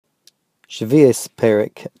Shvius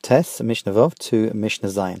Perik Tes, Mishnah Vav to Mishnah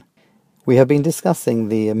Zayin. We have been discussing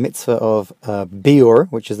the mitzvah of biur,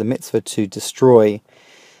 which is the mitzvah to destroy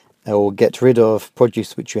or get rid of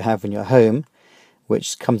produce which you have in your home,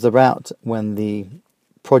 which comes about when the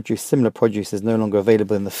similar produce is no longer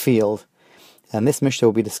available in the field. And this Mishnah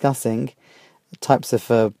will be discussing types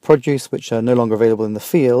of produce which are no longer available in the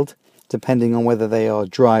field, depending on whether they are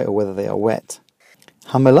dry or whether they are wet.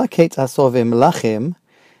 Hamelaket asovim lachim,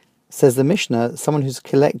 says the Mishnah, someone who's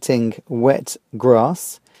collecting wet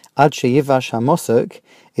grass, ad sheyivash hamosok,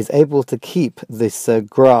 is able to keep this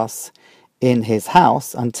grass in his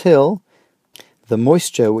house until the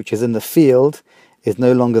moisture which is in the field is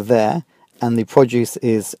no longer there, and the produce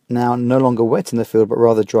is now no longer wet in the field but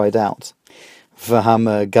rather dried out.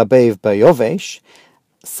 V'ham gabev bayovesh,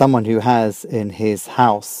 someone who has in his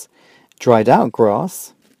house dried out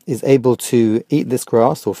grass is able to eat this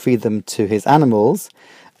grass or feed them to his animals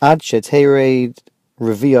ad shetered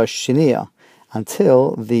revia shinia,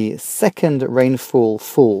 until the second rainfall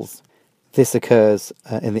falls. This occurs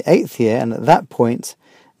in the 8th year, and at that point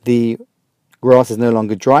the grass is no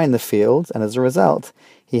longer dry in the field, and as a result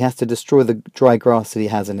he has to destroy the dry grass that he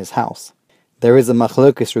has in his house. There is a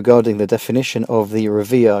machlokus regarding the definition of the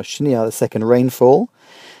revia shinia, the second rainfall.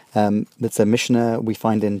 That's a Mishnah we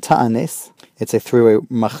find in Ta'anis. It's a through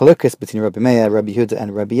machlokus between Rabbi Meir, Rabbi Yehuda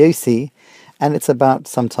and Rabbi Yossi, and it's about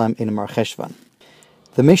sometime in Mar Cheshvan.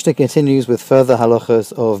 The Mishnah continues with further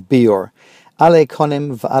halachas of biur. Ale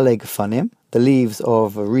konim v'ale gfanim, the leaves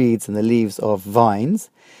of reeds and the leaves of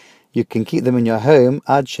vines. You can keep them in your home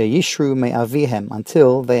ad sheyishru me'avihem,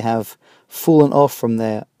 until they have fallen off from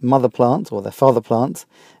their mother plant or their father plant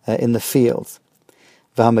in the fields.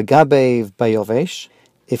 V'hamagabev bayovesh,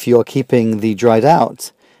 if you're keeping the dried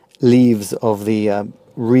out leaves of the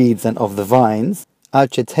reeds and of the vines, ad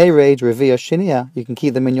shetered revia shinia, you can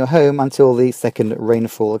keep them in your home until the second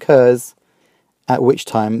rainfall occurs, at which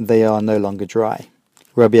time they are no longer dry.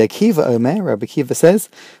 Rabbi Akiva Omer, Rabbi Akiva says,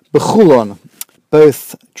 b'chulon,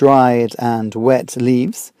 both dried and wet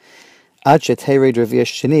leaves, ad shetered revia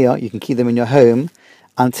shinia, you can keep them in your home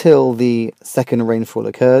until the second rainfall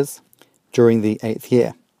occurs during the 8th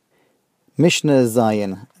year. Mishnah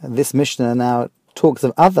Zayin. This Mishnah now talks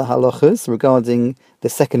of other halachas regarding the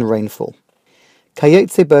second rainfall.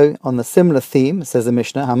 Kayotzebo, on the similar theme, says the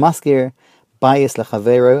Mishnah, hamaskir bayis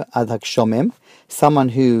lechavero ad hakshomim, someone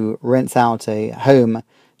who rents out a home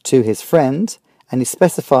to his friend, and he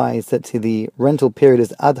specifies that the rental period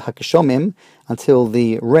is ad hakshomim, until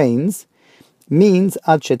the rains, means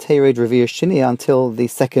ad shetered revia shinia, until the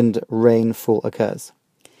second rainfall occurs.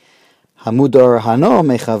 Hamudor hano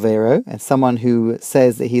mechavero, and someone who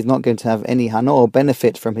says that he's not going to have any hano or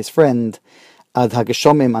benefit from his friend ad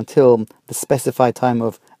hagashomim, until the specified time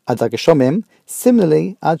of ad hagashomim.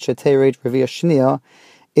 Similarly, ad shetered revia shinia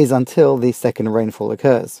is until the second rainfall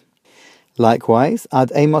occurs. Likewise, ad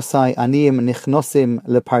emosai aniyim nichnosim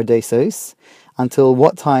lepardesos, until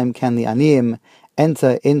what time can the aniyim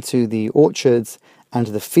enter into the orchards and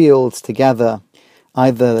the fields to gather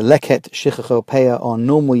either leket shichacho peah on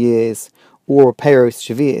normal years or peros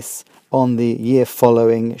shvius on the year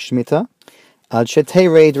following Shemitah, ad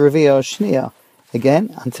shetered revia shnia,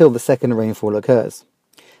 again until the second rainfall occurs.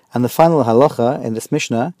 And the final halacha in this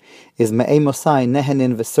Mishnah is me'emosai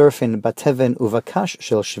nehenin v'surfin bateven uvakash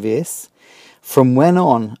shel shvius. From when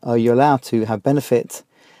on are you allowed to have benefit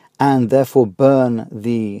and therefore burn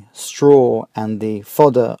the straw and the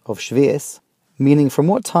fodder of shvius? Meaning, from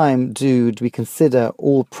what time do we consider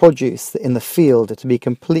all produce in the field to be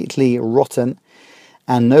completely rotten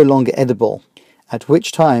and no longer edible? At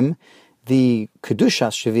which time the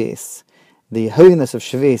kedushas shvius, the holiness of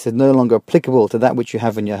shvius, is no longer applicable to that which you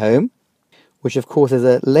have in your home, which of course is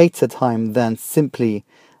a later time than simply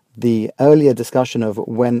the earlier discussion of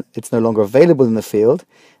when it's no longer available in the field.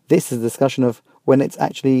 This is a discussion of when it's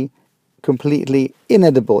actually completely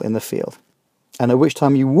inedible in the field, and at which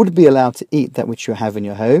time you would be allowed to eat that which you have in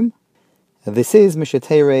your home. This is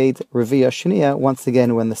mishetered revia shinia, once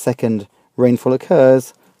again when the second rainfall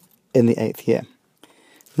occurs in the 8th year.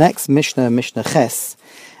 Next, Mishnah Ches,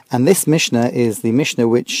 and this Mishnah is the Mishnah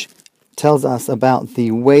which tells us about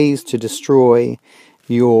the ways to destroy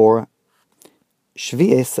your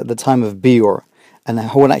shvius at the time of biur, and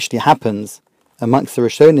what actually happens. Amongst the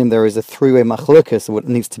Rishonim there is a three-way machlokus of what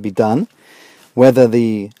needs to be done, whether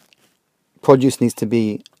the produce needs to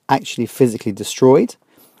be actually physically destroyed,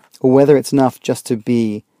 or whether it's enough just to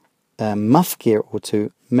be mafkir, or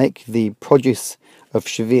to make the produce of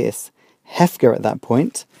shvius hefker at that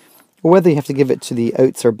point, or whether you have to give it to the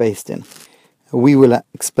oats or based in. We will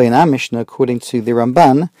explain our Mishnah according to the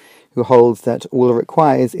Ramban, who holds that all it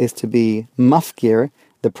requires is to be mafkir,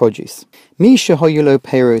 the produce. Mi shehoyulo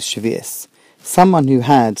peiros shvius, someone who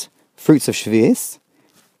had fruits of shvius,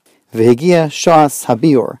 vehigia shas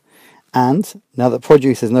habior, and now that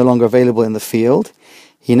produce is no longer available in the field,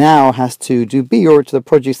 he now has to do bior to the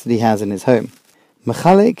produce that he has in his home.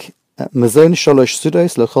 Mechalik mazon sholosh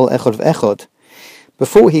sudos lechol echod v'echod.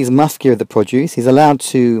 Before he's mafkir the produce, he's allowed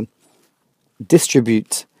to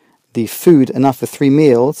distribute the food enough for 3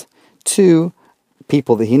 meals to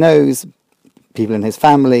people that he knows, people in his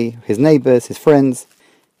family, his neighbors, his friends,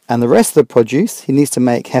 and the rest of the produce he needs to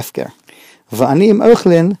make hefker. Va'anim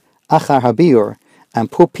ochlin achar habiur,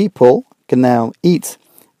 and poor people can now eat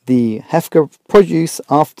the hefker produce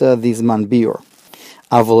after the zman biur.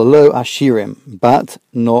 Avol lo ashirim, but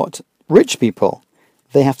not rich people.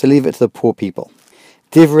 They have to leave it to the poor people.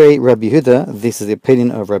 Divrei Rabbi Yehuda, this is the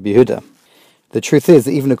opinion of Rabbi Yehuda. The truth is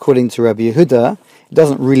that even according to Rabbi Yehuda, it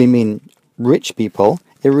doesn't really mean rich people.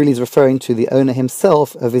 It really is referring to the owner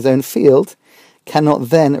himself of his own field cannot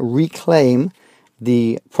then reclaim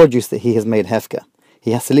the produce that he has made hefker.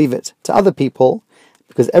 He has to leave it to other people,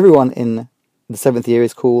 because everyone in the 7th year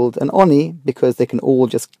is called an oni, because they can all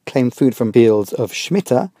just claim food from fields of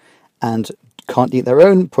Shemitah and can't eat their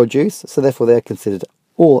own produce, so therefore they are considered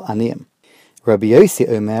all aniyim. Rabbi Yossi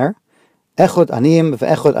Omer, echod aniyim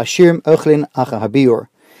ve'echod ashirim ochlin achar habiur,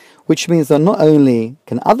 which means that not only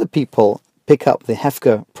can other people pick up the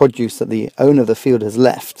hefker produce that the owner of the field has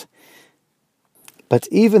left, but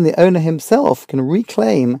even the owner himself can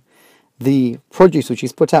reclaim the produce which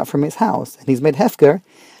he's put out from his house, and he's made hefker,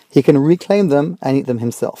 he can reclaim them and eat them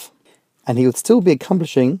himself. And he would still be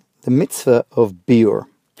accomplishing the mitzvah of biur.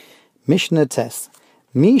 Mishnah Tes.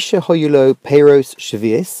 Mi shehoyulo peiros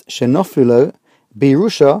shvius shenoflulo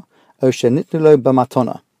birusha o shenitnulo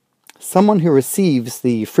bamatona. Someone who receives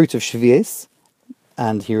the fruit of shvius,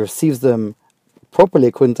 and he receives them properly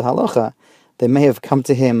according to halacha, they may have come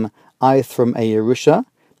to him either from a yerusha,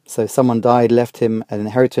 so someone died, left him an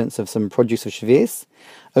inheritance of some produce of shvius,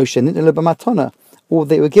 o shenitnulo bamatona, or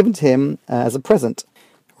they were given to him as a present.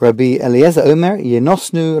 Rabbi Eliezer Omer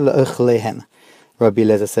yenosnu le'ochlehen. Rabbi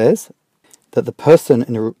Eliezer says that the person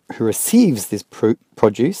who receives this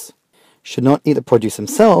produce should not eat the produce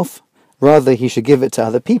himself, rather he should give it to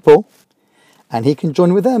other people, and he can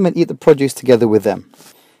join with them and eat the produce together with them.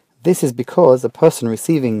 This is because a person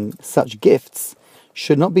receiving such gifts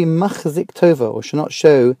should not be machzik tova, or should not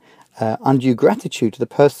show undue gratitude to the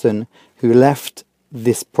person who left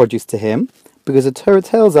this produce to him, because the Torah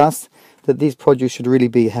tells us that these produce should really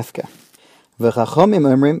be hefker. V'chachamim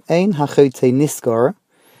omrim ein hachote niskar.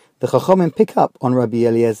 The chachamim pick up on Rabbi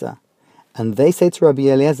Eliezer, and they say to Rabbi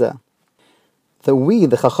Eliezer that we,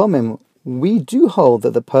 the chachamim, we do hold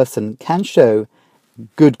that the person can show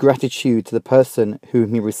good gratitude to the person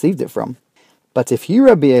whom he received it from. But if you,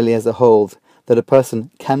 Rabbi Eliezer, hold that a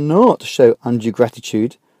person cannot show undue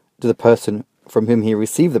gratitude to the person from whom he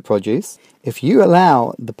received the produce, if you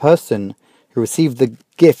allow the person who received the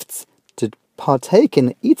gifts to partake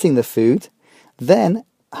in eating the food, then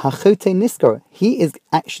hachote niskar, he is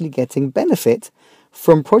actually getting benefit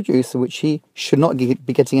from produce which he should not be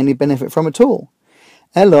getting any benefit from at all.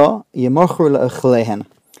 Elo yemochru le'ochlehen.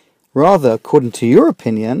 Rather, according to your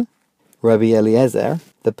opinion, Rabbi Eliezer,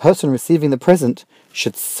 the person receiving the present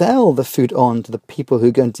should sell the food on to the people who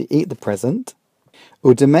are going to eat the present.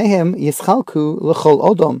 Udemehem yischalku l'chol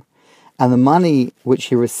odom, and the money which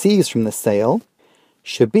he receives from the sale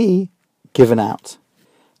should be given out.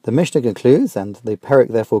 The Mishnah concludes, and the Perek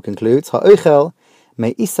therefore concludes, Ha'ochel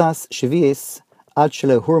me'isas shvius ad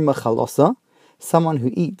shelo hurma chalosa, someone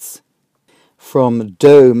who eats from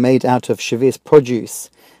dough made out of shvius produce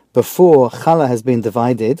before challah has been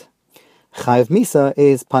divided, chayav misa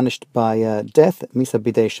is punished by death, misa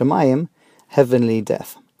bidei shamayim, heavenly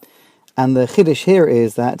death. And the chiddush here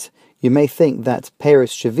is that you may think that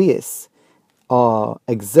peiros shvius are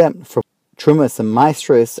exempt from trumas and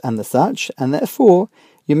maestros and the such, and therefore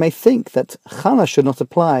you may think that challah should not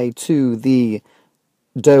apply to the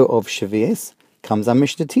dough of shvius. Comes our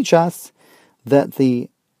Mishnah to teach us that the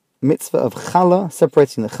mitzvah of challah,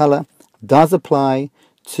 separating the challah, does apply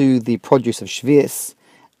to the produce of shvius,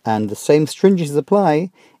 and the same stringencies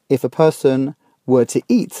apply if a person were to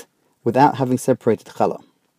eat without having separated challah.